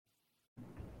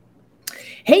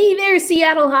Hey there,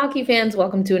 Seattle hockey fans.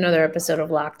 Welcome to another episode of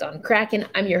Locked On Kraken.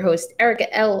 I'm your host,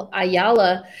 Erica L.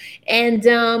 Ayala, and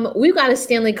we've got a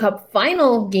Stanley Cup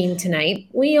final game tonight.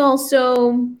 We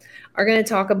also are going to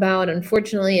talk about,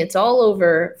 unfortunately, it's all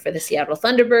over for the Seattle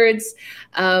Thunderbirds.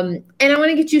 And I want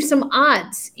to get you some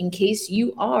odds in case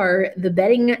you are the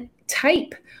betting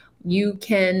type. You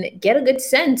can get a good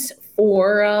sense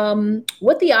for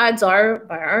what the odds are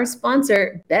by our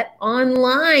sponsor, Bet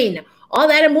Online. All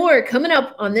that and more coming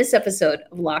up on this episode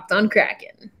of Locked On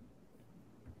Kraken.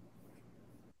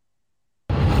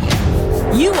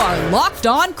 You are Locked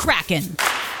On Kraken,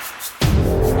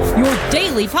 your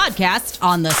daily podcast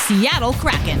on the Seattle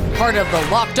Kraken, part of the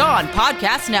Locked On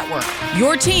Podcast Network,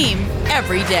 your team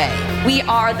every day. We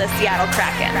are the Seattle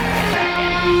Kraken.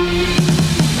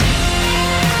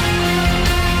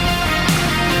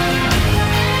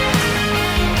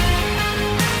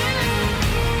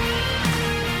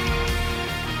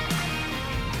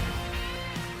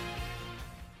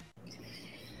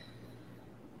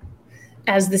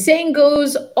 As the saying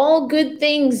goes, all good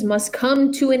things must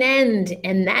come to an end,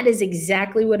 and that is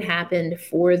exactly what happened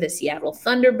for the Seattle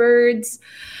Thunderbirds.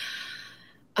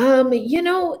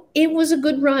 It was a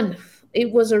good run.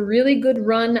 It was a really good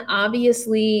run.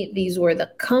 Obviously, these were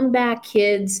the comeback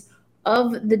kids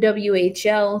of the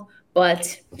WHL,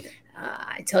 but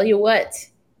I tell you what,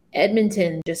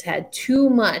 Edmonton just had too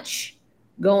much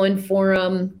going for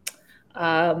them.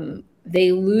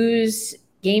 They lose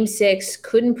Game 6,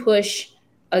 couldn't push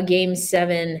a Game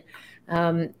 7,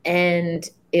 and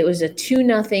it was a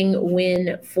 2-0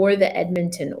 win for the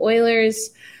Edmonton Oilers.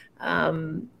 I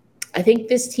think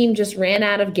this team just ran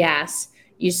out of gas.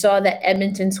 You saw that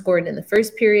Edmonton scored in the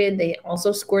first period. They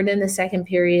also scored in the second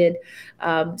period.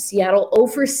 Seattle 0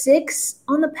 for 6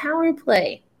 on the power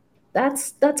play.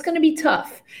 That's going to be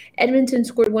tough. Edmonton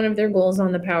scored one of their goals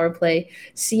on the power play.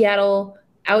 Seattle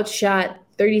outshot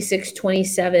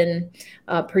 36-27,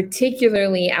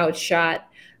 particularly outshot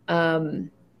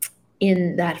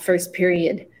in that first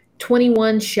period,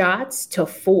 21 shots to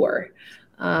 4.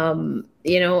 I'm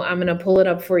going to pull it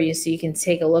up for you so you can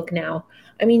take a look now.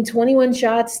 21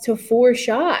 shots to 4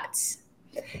 shots.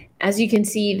 As you can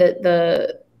see,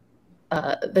 the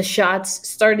shots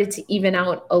started to even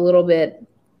out a little bit,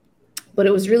 but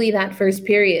it was really that first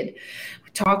period. We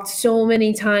talked so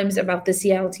many times about the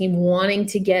Seattle team wanting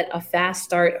to get a fast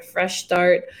start, a fresh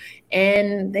start,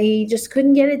 and they just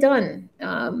couldn't get it done.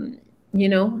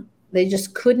 They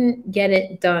just couldn't get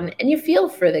it done. And you feel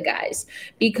for the guys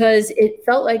because it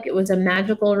felt like it was a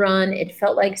magical run. It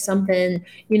felt like something,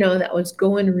 that was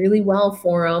going really well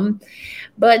for them.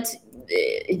 But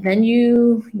then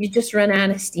you just run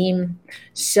out of steam.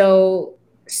 So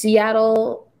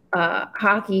Seattle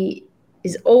hockey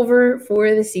is over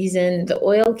for the season. The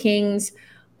Oil Kings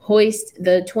hoist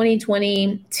the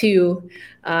 2022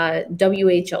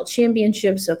 WHL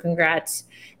championship. So congrats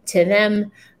to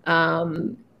them.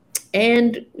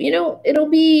 And it'll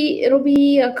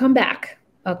be a comeback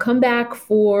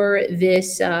for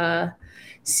this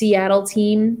Seattle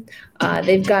team.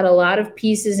 They've got a lot of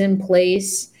pieces in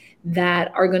place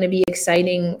that are going to be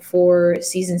exciting for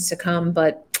seasons to come,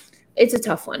 but it's a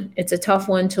tough one. It's a tough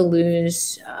one to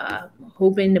lose,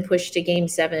 hoping to push to Game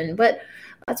 7, but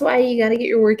that's why you got to get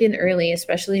your work in early,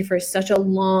 especially for such a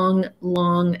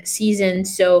long season.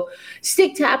 So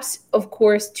stick taps, of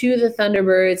course, to the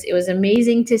Thunderbirds. It was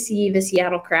amazing to see the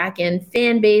Seattle Kraken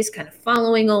fan base kind of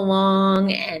following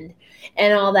along and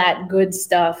all that good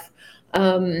stuff.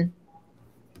 We'll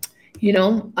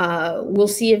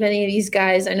see if any of these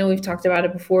guys, I know we've talked about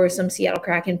it before, some Seattle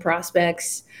Kraken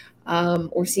prospects,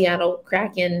 or Seattle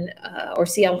Kraken or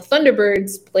Seattle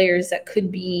Thunderbirds players that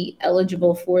could be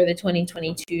eligible for the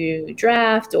 2022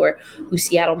 draft or who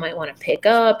Seattle might want to pick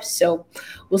up. So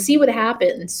we'll see what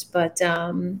happens. But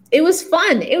it was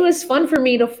fun. It was fun for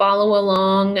me to follow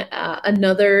along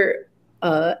another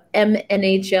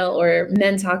MNHL or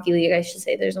Men's Hockey League, I should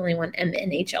say. There's only one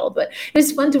MNHL, but it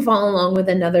was fun to follow along with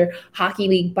another hockey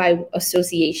league by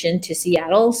association to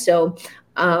Seattle. So,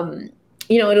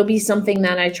 it'll be something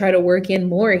that I try to work in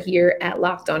more here at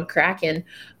Locked On Kraken.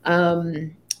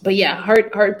 But yeah,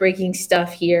 heartbreaking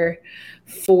stuff here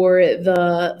for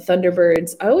the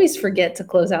Thunderbirds. I always forget to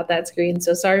close out that screen,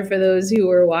 so sorry for those who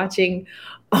are watching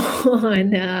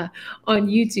on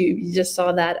YouTube. You just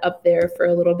saw that up there for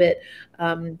a little bit,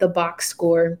 the box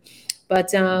score.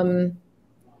 But I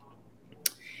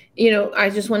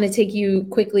just want to take you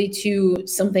quickly to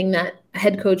something that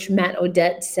head coach Matt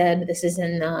Odette said. This is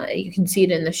in, you can see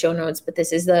it in the show notes, but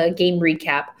this is the game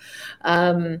recap.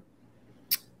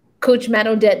 Coach Matt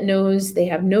Odette knows they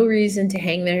have no reason to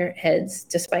hang their heads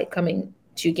despite coming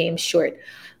 2 games short.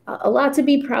 A lot to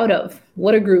be proud of.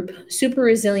 What a group. Super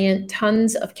resilient,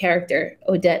 tons of character.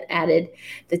 Odette added.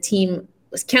 The team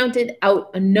was counted out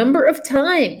a number of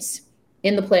times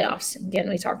in the playoffs. Again,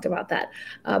 we talked about that,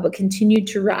 but continued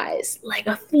to rise like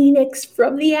a phoenix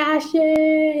from the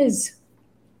ashes.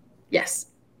 Yes.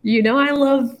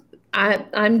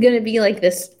 I'm going to be like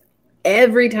this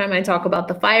every time I talk about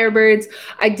the Firebirds.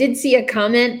 I did see a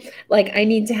comment, like I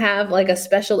need to have like a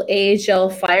special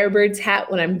AHL Firebirds hat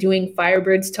when I'm doing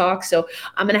Firebirds talk. So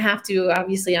I'm going to have to,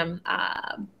 obviously I'm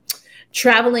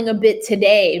traveling a bit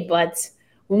today, but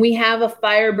when we have a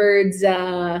Firebirds,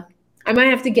 I might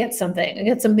have to get something. I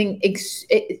get something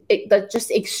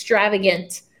just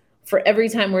extravagant for every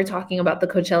time we're talking about the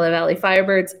Coachella Valley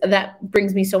Firebirds. That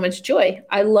brings me so much joy.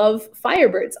 I love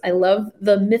Firebirds. I love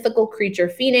the mythical creature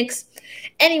Phoenix.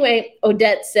 Anyway,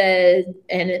 Odette said,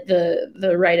 and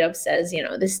the write-up says,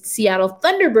 this Seattle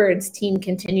Thunderbirds team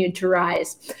continued to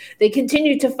rise. They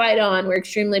continued to fight on. We're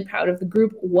extremely proud of the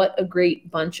group. What a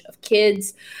great bunch of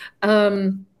kids.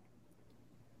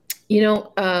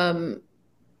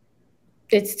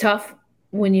 It's tough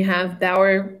when you have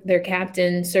Bauer, their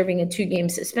captain, serving a 2-game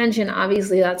suspension.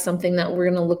 Obviously, that's something that we're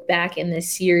going to look back in this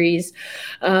series.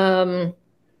 Final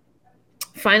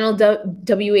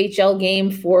WHL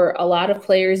game for a lot of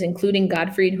players, including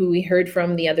Gottfried, who we heard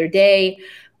from the other day.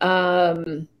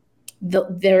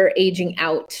 They're aging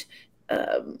out.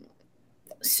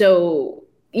 So,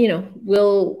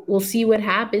 we'll see what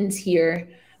happens here.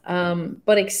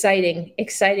 But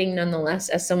exciting nonetheless,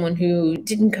 as someone who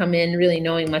didn't come in really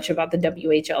knowing much about the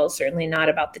WHL, certainly not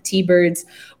about the T-Birds,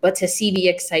 but to see the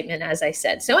excitement, as I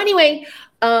said. So anyway,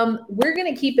 we're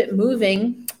going to keep it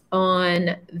moving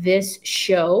on this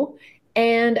show,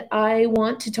 and I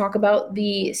want to talk about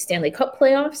the Stanley Cup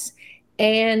playoffs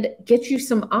and get you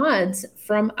some odds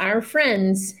from our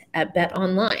friends at Bet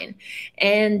Online.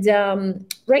 And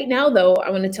right now, though, I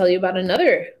want to tell you about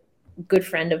another good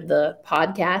friend of the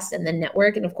podcast and the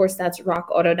network. And of course, that's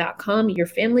rockauto.com, your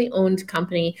family-owned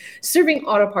company serving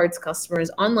auto parts customers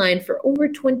online for over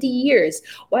 20 years.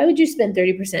 Why would you spend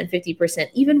 30%, 50%,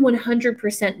 even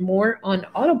 100% more on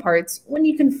auto parts when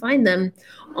you can find them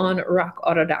on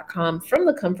rockauto.com from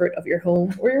the comfort of your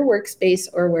home or your workspace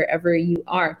or wherever you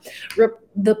are?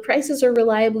 The prices are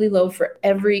reliably low for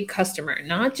every customer,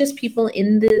 not just people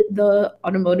in the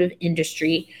automotive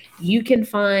industry. You can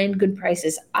find good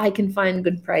prices. I can find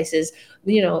good prices.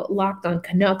 Locked On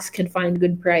Canucks can find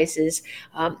good prices.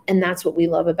 And that's what we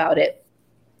love about it.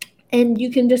 And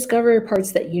you can discover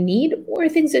parts that you need or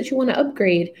things that you want to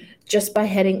upgrade just by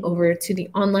heading over to the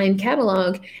online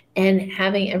catalog and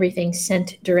having everything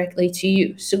sent directly to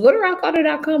you. So go to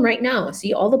rockauto.com right now.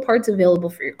 See all the parts available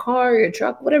for your car, your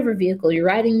truck, whatever vehicle you're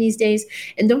riding these days.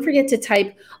 And don't forget to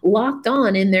type Locked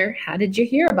On in there, how did you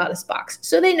hear about us box,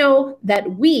 so they know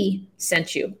that we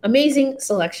sent you. Amazing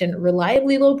selection,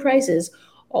 reliably low prices,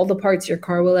 all the parts your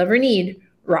car will ever need,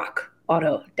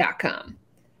 rockauto.com.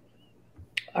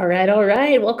 All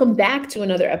right. Welcome back to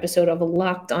another episode of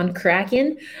Locked On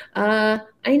Kraken. I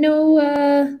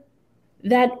know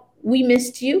that we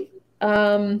missed you,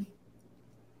 or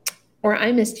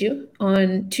I missed you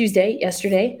on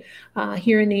yesterday,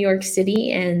 here in New York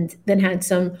City, and then had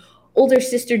some older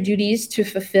sister duties to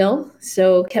fulfill,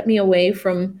 so kept me away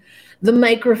from the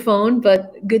microphone,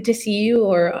 but good to see you,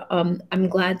 or I'm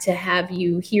glad to have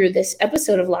you hear this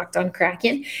episode of Locked On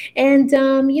Kraken. And,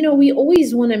 we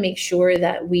always want to make sure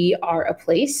that we are a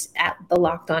place at the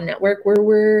Locked On Network where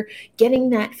we're getting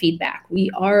that feedback.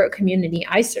 We are a community.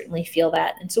 I certainly feel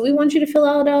that. And so we want you to fill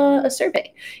out a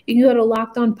survey. You can go to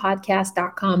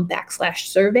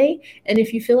lockedonpodcast.com/survey. And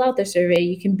if you fill out the survey,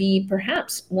 you can be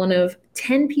perhaps one of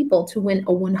 10 people to win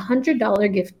a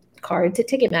 $100 gift card to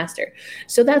Ticketmaster.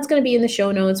 So that's going to be in the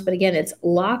show notes. But again, it's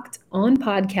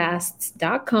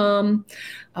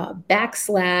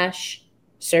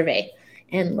lockedonpodcasts.com/survey.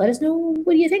 And let us know,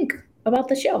 what do you think about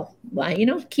the show? Well,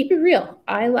 keep it real.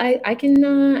 I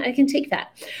can take that.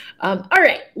 All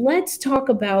right, let's talk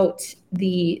about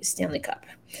the Stanley Cup.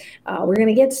 We're going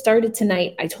to get started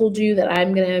tonight. I told you that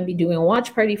I'm going to be doing a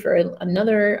watch party for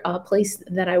another place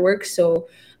that I work. So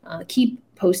keep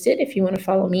posted if you want to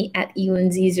follow me at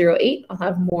elinz08. I'll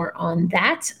have more on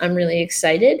that. I'm really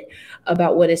excited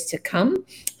about what is to come.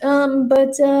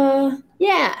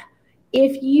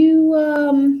 If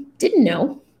you didn't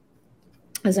know,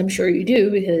 as I'm sure you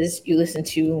do because you listen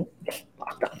to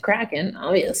Locked On Kraken,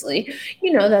 obviously,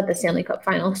 you know that the Stanley Cup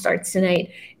final starts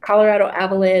tonight. Colorado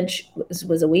Avalanche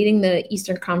was awaiting the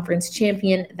Eastern Conference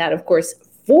champion. That, of course,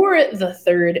 for the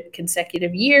third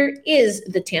consecutive year is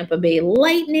the Tampa Bay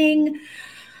Lightning.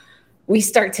 We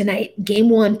start tonight. Game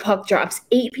 1 puck drops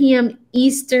 8 p.m.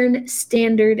 Eastern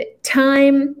Standard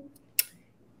Time.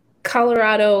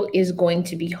 Colorado is going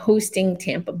to be hosting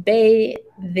Tampa Bay.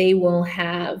 They will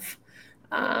have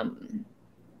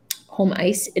home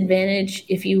ice advantage,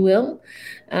 if you will.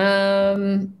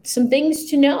 Some things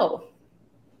to know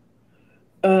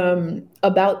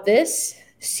about this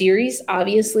series.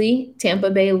 Obviously, Tampa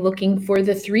Bay looking for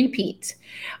the three-peat.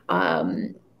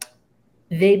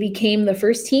 They became the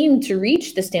first team to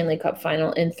reach the Stanley Cup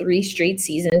final in 3 straight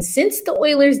seasons since the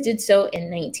Oilers did so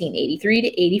in 1983 to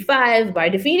 85 by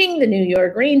defeating the New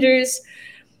York Rangers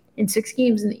in 6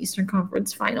 games in the Eastern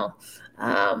Conference final.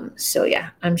 So yeah,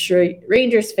 I'm sure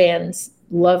Rangers fans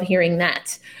love hearing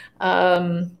that.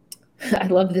 I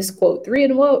love this quote, 3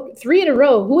 in a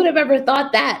row. Who would have ever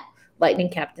thought that? Lightning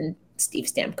captain Steve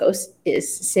Stamkos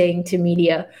is saying to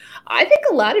media. I think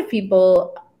a lot of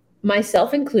people,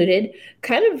 myself included,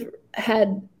 kind of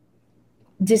had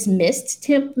dismissed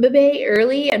Tampa Bay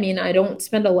early. I mean, I don't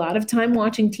spend a lot of time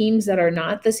watching teams that are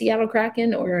not the Seattle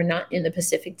Kraken or are not in the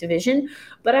Pacific Division,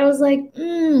 but I was like,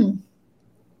 no.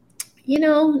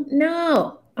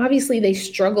 Obviously, they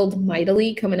struggled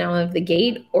mightily coming out of the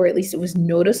gate, or at least it was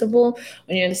noticeable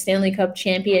when you're the Stanley Cup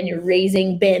champion, you're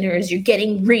raising banners, you're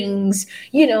getting rings,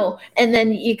 and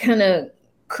then you kind of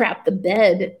crap the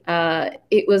bed.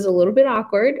 It was a little bit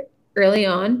awkward early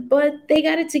on, but they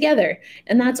got it together,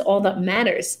 and that's all that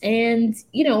matters. And,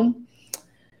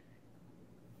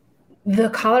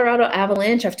 the Colorado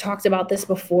Avalanche, I've talked about this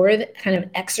before, kind of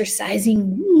exercising,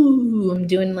 I'm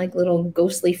doing like little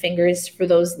ghostly fingers for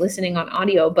those listening on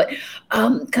audio, but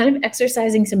kind of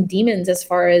exercising some demons as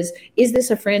far as, is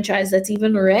this a franchise that's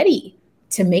even ready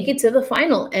to make it to the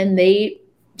final? And they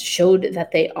showed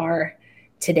that they are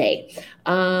today.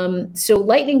 So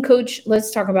Lightning coach, let's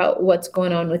talk about what's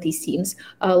going on with these teams.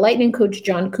 Lightning coach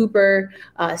John Cooper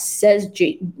says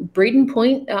Braden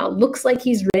Point looks like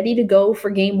he's ready to go for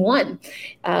game 1.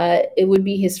 It would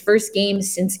be his first game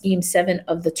since game 7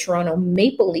 of the Toronto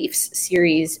Maple Leafs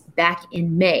series back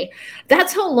in May.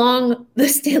 That's how long the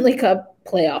Stanley Cup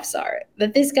playoffs are,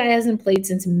 that this guy hasn't played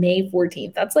since May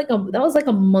 14th. That was like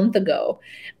a month ago.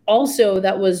 Also,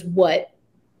 that was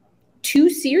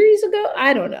 2 series ago?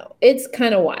 I don't know. It's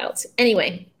kind of wild.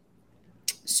 Anyway,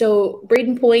 so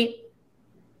Braden Point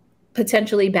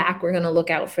potentially back. We're going to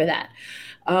look out for that.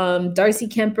 Darcy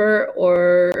Kuemper,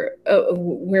 or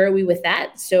where are we with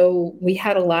that? So we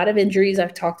had a lot of injuries.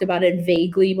 I've talked about it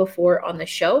vaguely before on the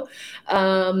show.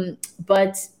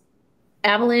 But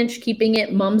Avalanche keeping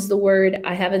it, mum's the word.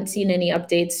 I haven't seen any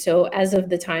updates. So as of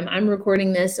the time I'm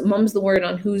recording this, mum's the word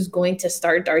on who's going to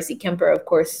start. Darcy Kuemper, of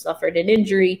course, suffered an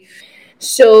injury.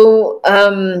 So,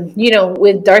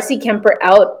 with Darcy Kuemper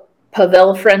out,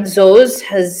 Pavel Francouz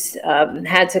has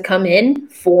had to come in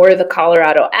for the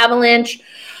Colorado Avalanche.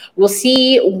 We'll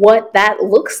see what that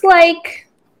looks like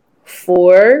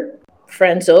for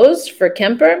Francouz, for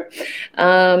Kuemper.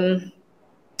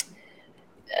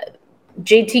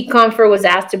 JT Compher was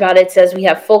asked about it, says we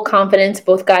have full confidence.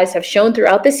 Both guys have shown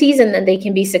throughout the season that they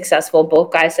can be successful.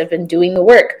 Both guys have been doing the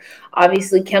work.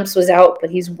 Obviously, Kemps was out,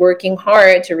 but he's working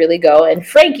hard to really go. And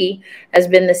Frankie has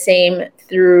been the same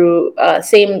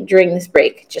during this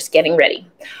break, just getting ready.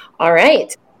 All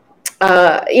right.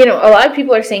 A lot of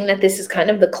people are saying that this is kind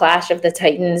of the clash of the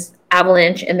Titans,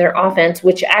 Avalanche, and their offense,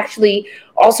 which actually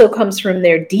also comes from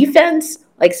their defense.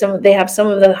 Like they have some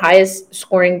of the highest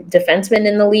scoring defensemen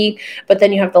in the league, but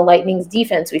then you have the Lightning's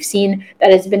defense. We've seen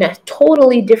that it's been a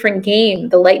totally different game.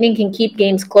 The Lightning can keep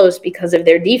games close because of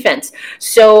their defense.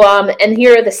 So, and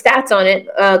here are the stats on it.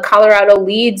 Colorado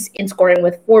leads in scoring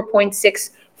with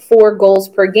 4.64 goals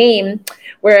per game,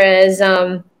 whereas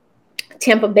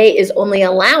Tampa Bay is only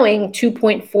allowing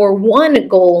 2.41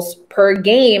 goals per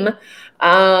game.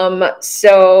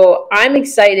 So I'm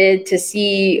excited to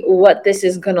see what this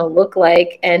is going to look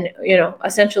like and,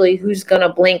 essentially who's going to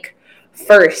blink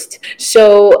first.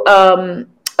 So,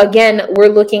 again, we're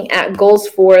looking at goals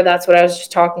for, that's what I was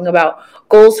just talking about.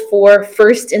 Goals for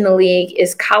first in the league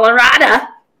is Colorado,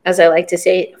 as I like to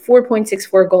say,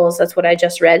 4.64 goals. That's what I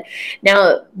just read.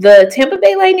 Now, the Tampa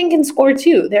Bay Lightning can score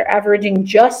too. They're averaging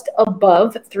just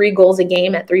above 3 goals a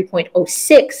game at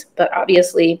 3.06, but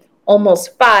obviously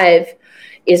almost 5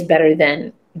 is better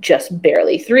than just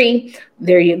barely 3.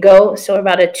 There you go. So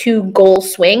about a 2-goal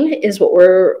swing is what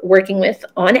we're working with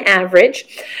on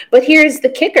average. But here's the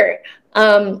kicker.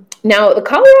 Now, the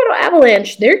Colorado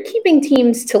Avalanche, they're keeping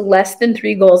teams to less than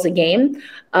 3 goals a game,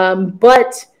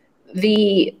 but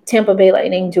the Tampa Bay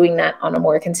Lightning doing that on a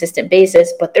more consistent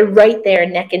basis, but they're right there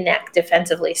neck and neck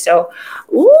defensively. So,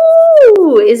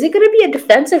 is it going to be a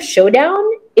defensive showdown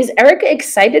Is Erica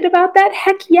excited about that?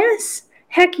 Heck yes.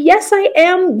 Heck yes, I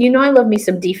am. You know I love me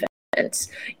some defense.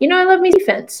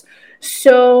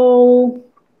 So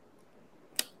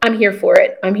I'm here for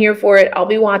it. I'll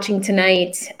be watching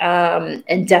tonight.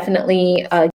 And definitely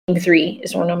Game 3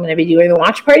 is when I'm going to be doing the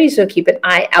watch party. So keep an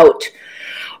eye out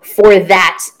for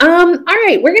that. All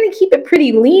right, we're going to keep it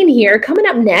pretty lean here. Coming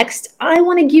up next, I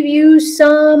want to give you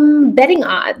some betting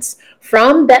odds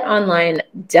from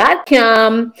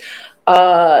betonline.com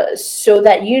so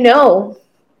that you know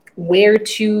where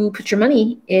to put your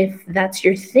money if that's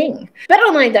your thing.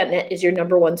 BetOnline.net is your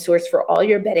number one source for all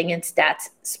your betting and stats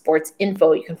sports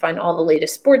info. You can find all the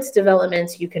latest sports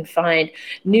developments. You can find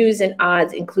news and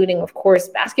odds, including, of course,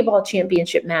 basketball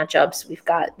championship matchups. We've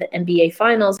got the NBA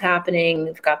finals happening.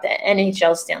 We've got the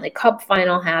NHL Stanley Cup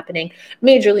final happening.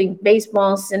 Major League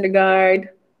Baseball, Syndergaard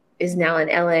is now in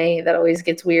LA. That always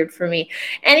gets weird for me.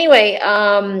 Anyway,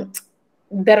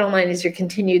 BetOnline is your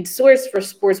continued source for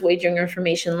sports wagering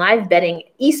information, live betting,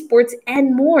 esports,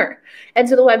 and more. Head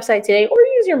to the website today or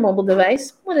use your mobile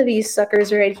device, one of these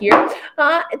suckers right here,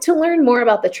 to learn more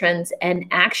about the trends and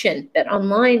action.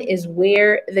 BetOnline is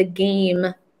where the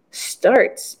game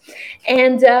starts.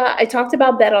 And I talked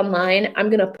about BetOnline. I'm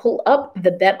going to pull up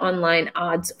the BetOnline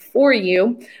odds for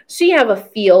you so you have a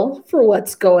feel for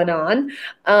what's going on.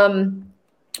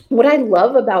 What I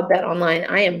love about BetOnline,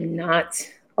 I am not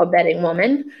a betting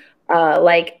woman,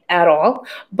 at all.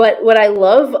 But what I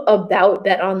love about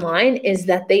BetOnline is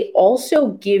that they also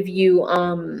give you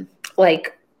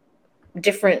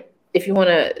different, if you want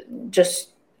to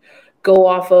just go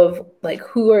off of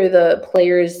who are the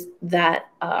players that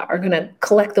are going to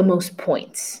collect the most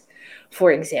points,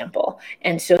 for example.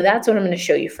 And so that's what I'm going to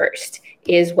show you first,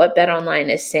 is what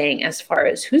BetOnline is saying as far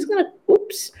as who's going to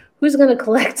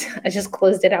collect, I just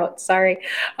closed it out, sorry.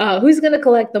 Who's going to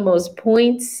collect the most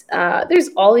points? There's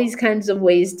all these kinds of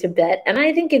ways to bet. And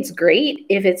I think it's great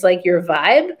if it's your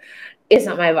vibe. It's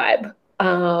not my vibe.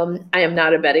 I am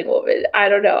not a betting woman. I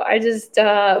don't know. I just,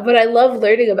 but I love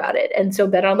learning about it. And so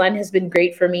BetOnline has been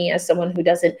great for me as someone who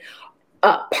doesn't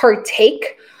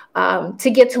partake to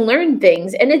get to learn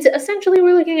things. And it's essentially,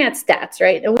 we're looking at stats,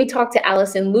 right? And we talked to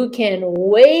Allison Lucan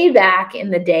way back in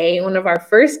the day, one of our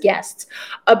first guests,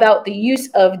 about the use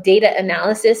of data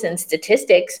analysis and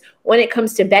statistics when it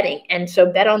comes to betting. And so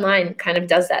BetOnline kind of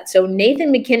does that. So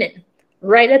Nathan MacKinnon,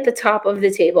 right at the top of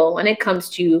the table when it comes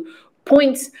to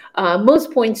points,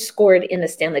 most points scored in the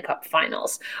Stanley Cup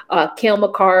finals. Cale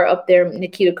Makar up there,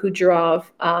 Nikita Kucherov,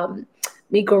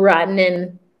 Mikko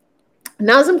Rantanen,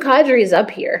 Nazem Kadri is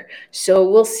up here, so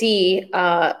we'll see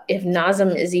if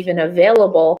Nazem is even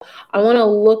available. I want to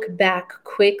look back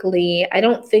quickly. I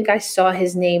don't think I saw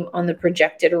his name on the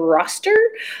projected roster,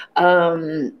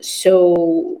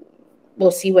 so we'll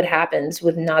see what happens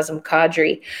with Nazem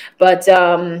Kadri. But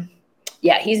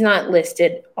yeah, he's not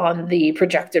listed on the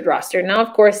projected roster. Now,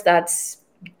 of course, that's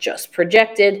just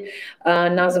projected.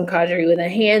 Nazem Kadri with a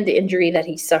hand injury that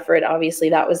he suffered. Obviously,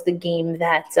 that was the game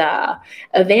that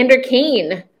Evander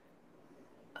Kane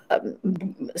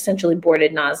essentially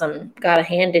boarded. Nazem got a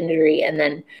hand injury, and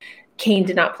then Kane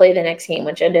did not play the next game,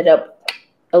 which ended up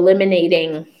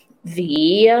eliminating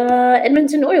the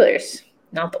Edmonton Oilers,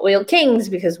 not the Oil Kings,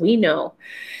 because we know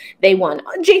they won.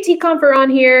 JT Comfort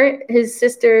on here. His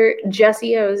sister,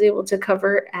 Jessie, I was able to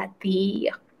cover at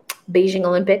the Beijing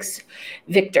Olympics.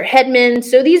 Victor Hedman.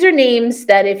 So these are names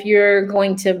that if you're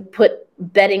going to put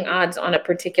betting odds on a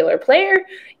particular player,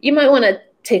 you might want to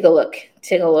take a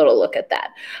little look at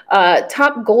that.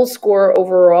 Top goal scorer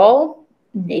overall,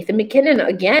 Nathan MacKinnon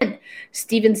again.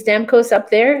 Steven Stamkos up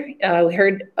there. We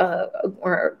heard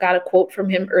or got a quote from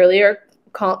him earlier.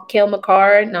 Cale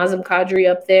Makar, Nazem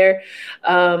Kadri up there.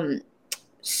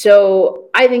 So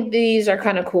I think these are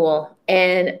kind of cool.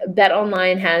 And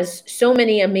BetOnline has so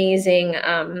many amazing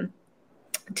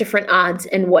different odds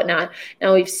and whatnot.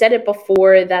 Now, we've said it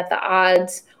before that the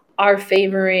odds are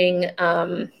favoring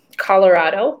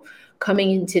Colorado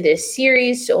coming into this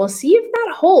series. So we'll see if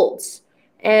that holds.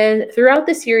 And throughout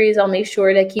the series, I'll make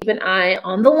sure to keep an eye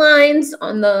on the lines,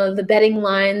 on the betting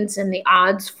lines and the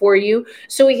odds for you,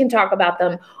 so we can talk about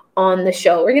them on the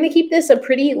show. We're going to keep this a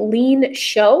pretty lean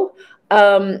show.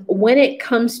 When it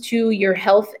comes to your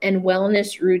health and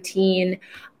wellness routine,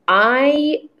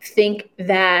 I think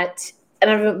that, and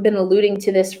I've been alluding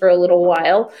to this for a little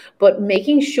while, but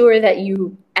making sure that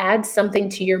you add something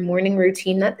to your morning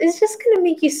routine that is just going to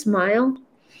make you smile.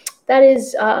 That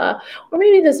is, or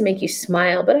maybe it doesn't make you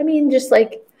smile, but I mean, just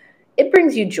it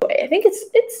brings you joy. I think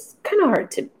it's kind of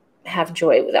hard to have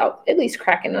joy without at least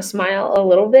cracking a smile a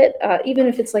little bit, even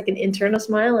if it's like an internal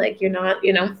smile, like you're not,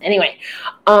 anyway.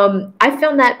 I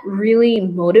found that really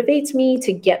motivates me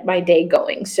to get my day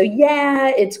going. So yeah,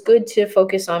 it's good to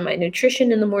focus on my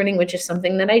nutrition in the morning, which is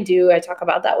something that I do. I talk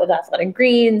about that with Athletic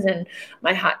Greens and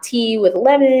my hot tea with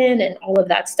lemon and all of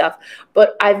that stuff.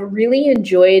 But I've really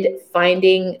enjoyed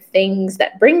finding things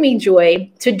that bring me joy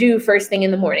to do first thing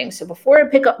in the morning. So before I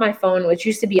pick up my phone, which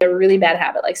used to be a really bad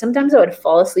habit, like sometimes I would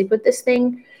fall asleep with this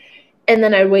thing and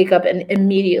then I'd wake up and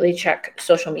immediately check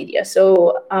social media.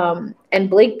 So, and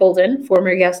Blake Bolden,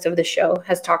 former guest of the show,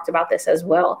 has talked about this as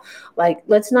well. Like,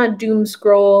 let's not doom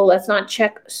scroll. Let's not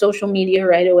check social media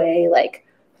right away. Like,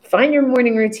 find your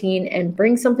morning routine and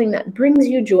bring something that brings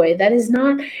you joy. That is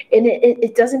not, and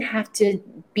it doesn't have to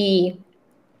be,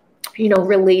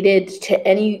 related to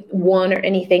anyone or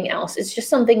anything else. It's just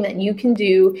something that you can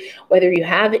do, whether you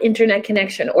have internet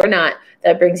connection or not,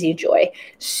 that brings you joy.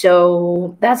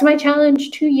 So that's my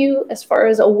challenge to you as far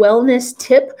as a wellness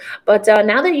tip. But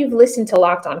now that you've listened to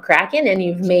Locked on Kraken and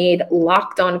you've made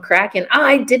Locked on Kraken,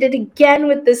 I did it again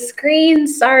with the screen.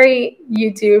 Sorry,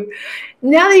 YouTube.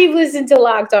 Now that you've listened to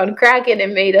Locked on Kraken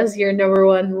and made us your number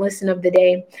one listen of the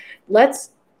day,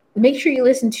 let's make sure you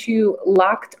listen to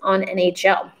Locked on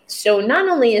NHL. So not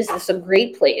only is this a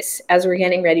great place as we're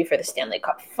getting ready for the Stanley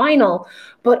Cup final,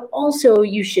 but also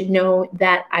you should know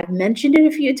that I've mentioned it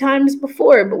a few times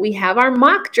before, but we have our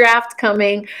mock draft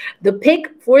coming. The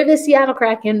pick for the Seattle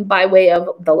Kraken by way of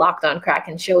the Locked on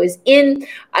Kraken show is in.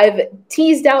 I've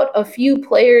teased out a few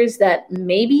players that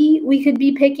maybe we could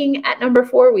be picking at number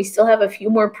 4. We still have a few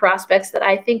more prospects that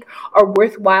I think are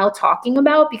worthwhile talking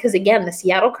about because, again, the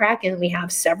Seattle Kraken, we have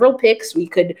several picks. We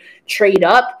could trade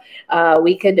up.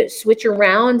 We could switch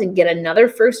around and get another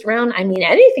first round. I mean,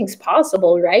 anything's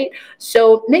possible, right?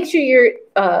 So make sure you're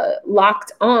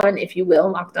locked on, if you will,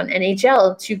 Locked on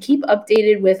NHL to keep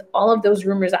updated with all of those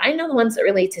rumors. I know the ones that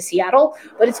relate to Seattle,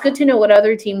 but it's good to know what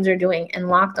other teams are doing, and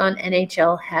Locked on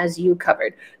NHL has you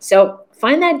covered. So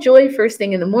find that joy first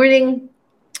thing in the morning.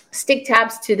 Stick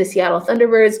tabs to the Seattle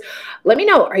Thunderbirds. Let me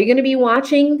know, are you going to be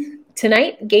watching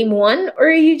tonight, game 1, or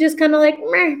are you just kind of like,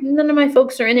 meh, none of my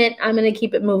folks are in it, I'm going to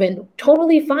keep it moving?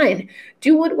 Totally fine.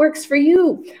 Do what works for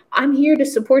you. I'm here to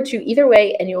support you either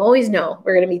way, and you always know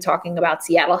we're going to be talking about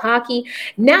Seattle hockey.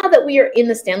 Now that we are in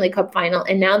the Stanley Cup final,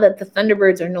 and now that the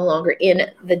Thunderbirds are no longer in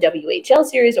the WHL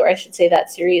series, or I should say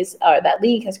that series, that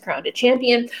league has crowned a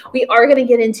champion, we are going to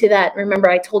get into that. Remember,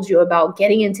 I told you about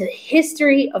getting into the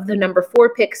history of the number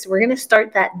 4 picks. We're going to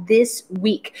start that this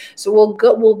week. So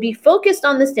we'll be focused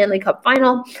on the Stanley Cup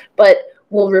final, but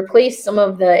we'll replace some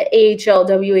of the AHL,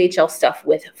 WHL stuff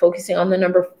with focusing on the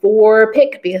number 4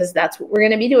 pick because that's what we're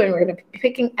going to be doing. We're going to be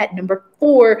picking at number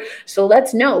 4. So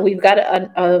let's know we've got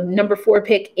a number 4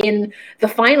 pick in the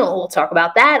final. We'll talk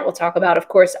about that. We'll talk about, of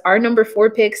course, our number 4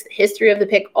 picks, the history of the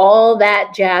pick, all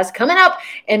that jazz coming up.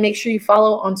 And make sure you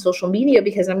follow on social media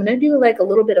because I'm going to do like a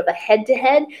little bit of a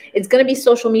head-to-head. It's going to be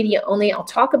social media only. I'll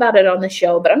talk about it on the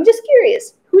show, but I'm just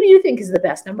curious. Who do you think is the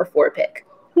best number 4 pick?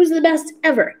 Who's the best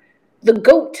ever? The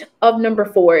GOAT of number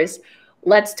 4s.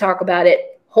 Let's talk about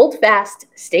it. Hold fast,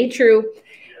 stay true,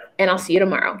 and I'll see you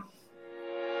tomorrow.